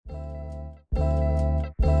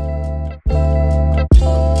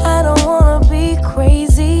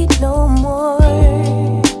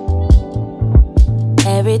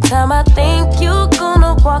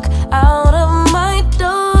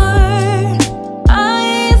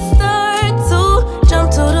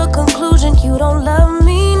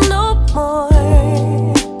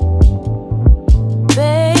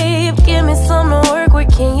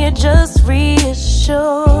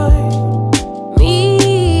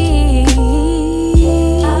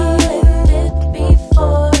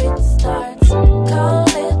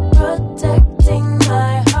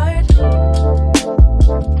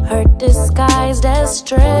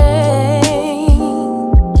strength,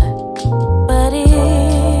 but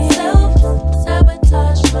it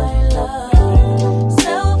self-sabotage my love,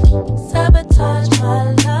 self-sabotage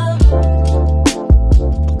my love,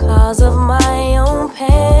 'cause of my own pain.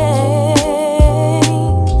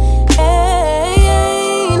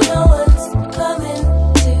 No one's coming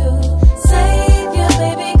to save you,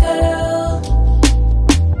 baby girl.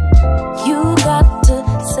 You got to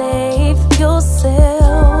save yourself.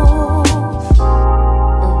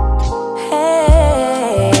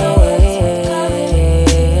 Hey,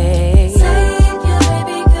 save you,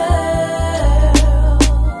 baby girl.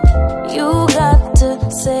 You got to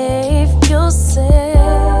save yourself.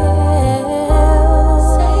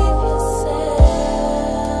 Save yourself.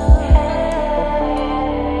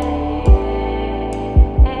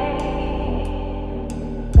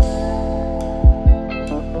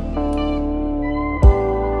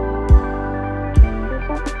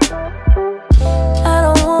 I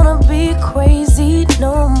don't wanna be crazy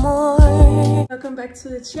no more. Welcome back to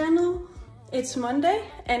the channel. It's Monday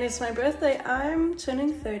and it's my birthday. I'm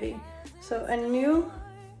turning 30, so a new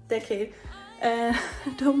decade. And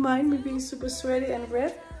don't mind me being super sweaty and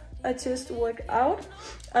red. I just worked out.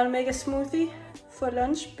 I'll make a smoothie for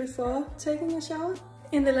lunch before taking a shower.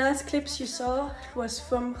 In the last clips you saw was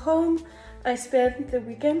from home. I spent the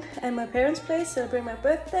weekend at my parents' place celebrating my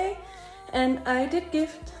birthday, and I did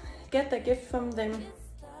get the gift from them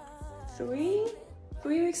three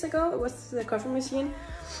weeks ago. It was the coffee machine,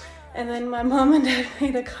 and then my mom and dad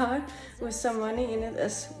made a card with some money in it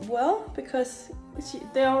as well, because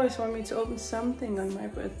they always want me to open something on my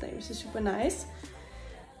birthday, which is super nice.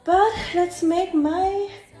 But let's make my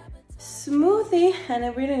smoothie, and I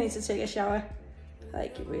really need to take a shower,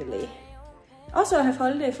 like really. Also, I have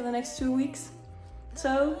holiday for the next 2 weeks,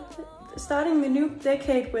 so starting the new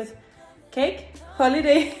decade with cake,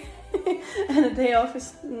 holiday, and a day off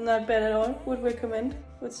is not bad at all. Would recommend,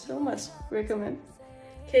 would so much recommend.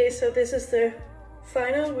 Okay, so this is the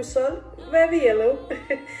final result. Very yellow.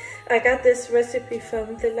 I got this recipe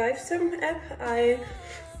from the Livestream app. I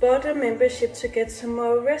bought a membership to get some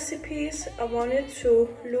more recipes. I wanted to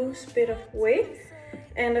lose a bit of weight,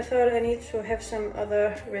 and I thought I need to have some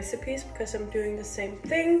other recipes because I'm doing the same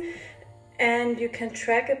thing, and you can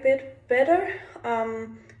track a bit better.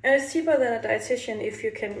 And it's cheaper than a dietitian if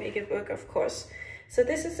you can make it work, of course. So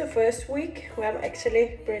this is the first week where I'm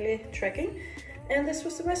actually really tracking, and this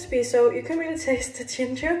was the recipe. So you can really taste the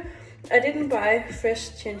ginger. I didn't buy fresh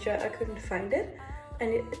ginger, I couldn't find it, and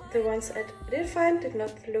the ones I did find did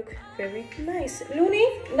not look very nice. Looney?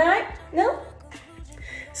 No?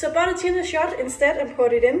 So I bought a ginger shot instead and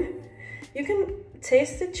poured it in. You can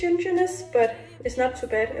taste the gingerness, but it's not too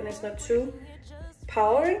bad and it's not too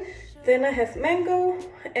powering. Then I have mango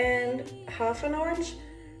and half an orange,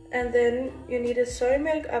 and then you needed soy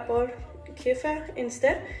milk. I bought kefir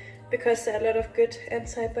instead because there are a lot of good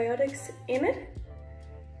antibiotics in it.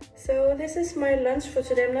 So this is my lunch for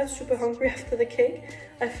today. I'm not super hungry after the cake.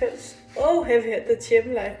 I felt so heavy at the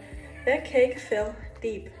gym, like that cake fell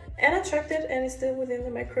deep. And I tracked it and it's still within the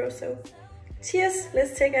macro, so cheers,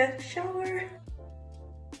 let's take a shower.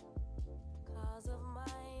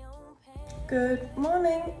 Good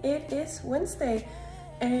morning, it is Wednesday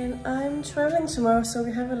and I'm traveling tomorrow, so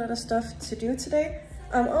we have a lot of stuff to do today.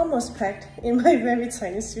 I'm almost packed in my very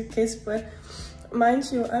tiny suitcase, but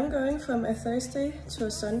mind you, I'm going from a Thursday to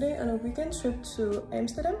a Sunday on a weekend trip to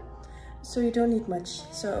Amsterdam, so you don't need much.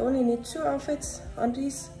 So I only need 2 outfits,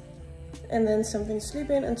 undies, and then something to sleep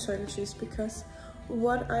in and toiletries, because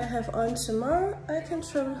what I have on tomorrow I can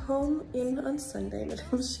travel home in on Sunday. Let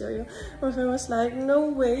me show you. My friend was like, no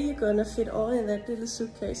way you're gonna fit all in that little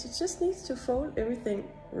suitcase. You just need to fold everything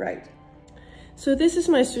right. So this is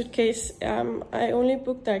my suitcase. I only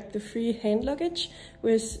booked like the free hand luggage,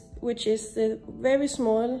 which is the very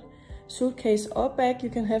small suitcase or bag you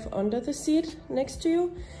can have under the seat next to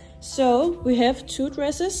you. So we have 2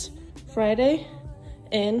 dresses, Friday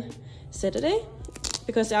and Saturday,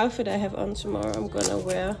 because the outfit I have on tomorrow I'm gonna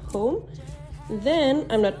wear home. Then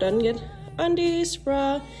I'm not done yet. Undies,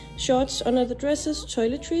 bra, shorts under the dresses,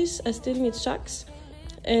 toiletries. I still need socks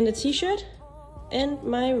and a t-shirt and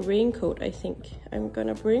my raincoat I think I'm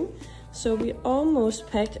gonna bring. So we almost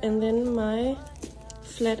packed, and then my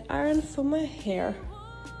flat iron for my hair.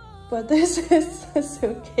 But this is a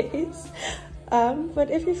suitcase. But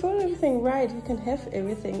if you fold everything right, you can have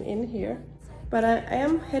everything in here. But I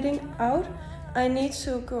am heading out. I need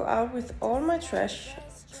to go out with all my trash.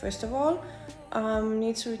 First of all,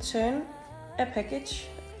 need to return a package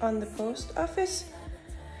on the post office.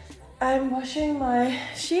 I'm washing my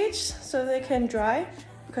sheets so they can dry,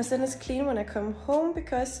 because then it's clean when I come home,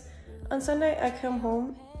 because on Sunday I come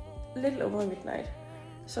home a little over midnight,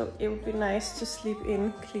 so it would be nice to sleep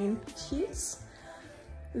in clean sheets.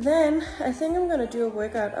 Then I think I'm gonna do a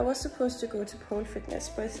workout. I was supposed to go to pole fitness,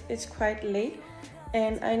 but it's quite late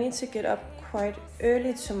and I need to get up quite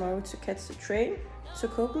early tomorrow to catch the train to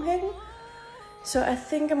Copenhagen. So I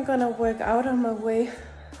think I'm gonna work out on my way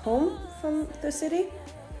home from the city.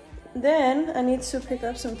 Then I need to pick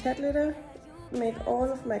up some cat litter, make all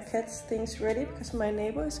of my cat's things ready because my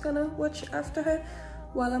neighbor is gonna watch after her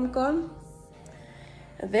while I'm gone.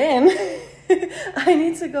 Then I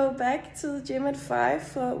need to go back to the gym at 5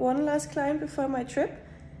 for one last climb before my trip.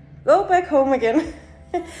 Go back home again.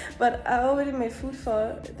 But I already made food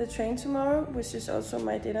for the train tomorrow, which is also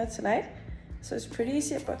my dinner tonight. So it's pretty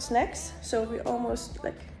easy about snacks. So we almost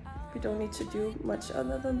we don't need to do much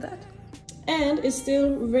other than that. And it's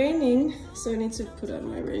still raining, so I need to put on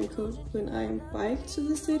my raincoat when I bike to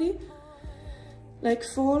the city. Like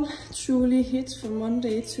fall truly hits from one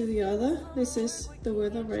day to the other. This is the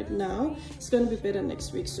weather right now. It's gonna be better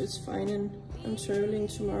next week, so it's fine, and I'm traveling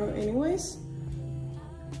tomorrow anyways.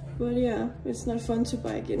 But yeah, it's not fun to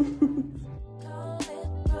bike in.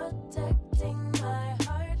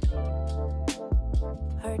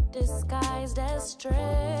 Hurt disguised as strength,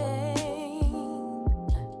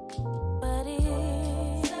 but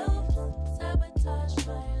it self-sabotage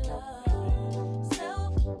my love,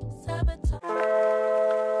 self-sabotage.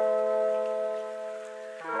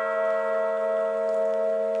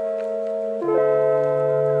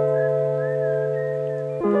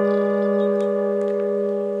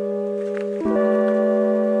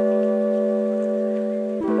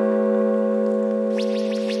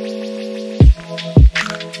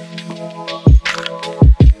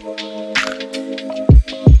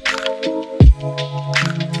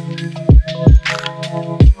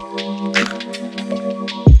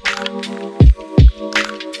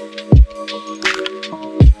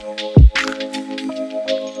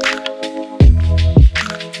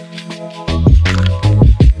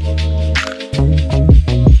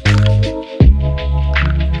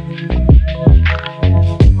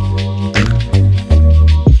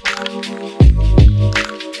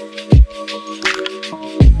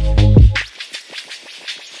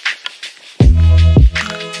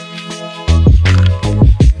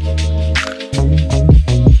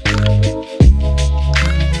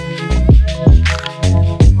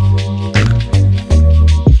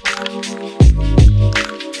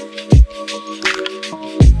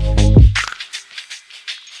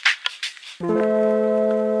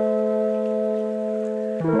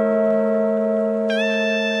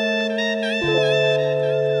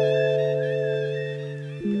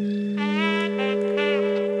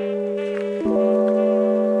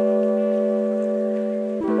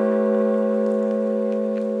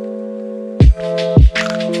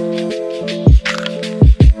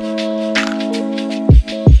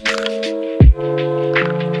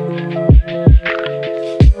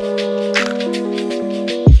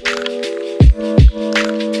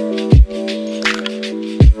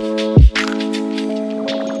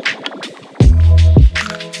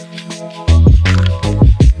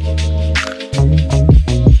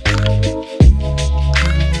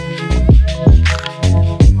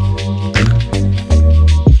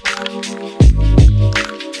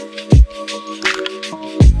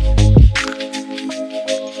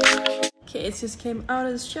 It just came out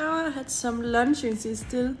of the shower, had some lunch, and it's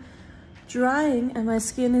still drying, and my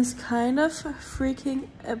skin is kind of freaking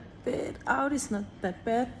a bit out. It's not that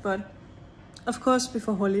bad, but of course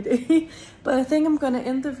before holiday. But I think I'm gonna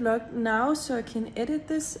end the vlog now so I can edit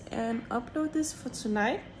this and upload this for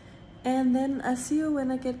tonight, and then I'll see you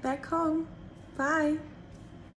when I get back home. Bye.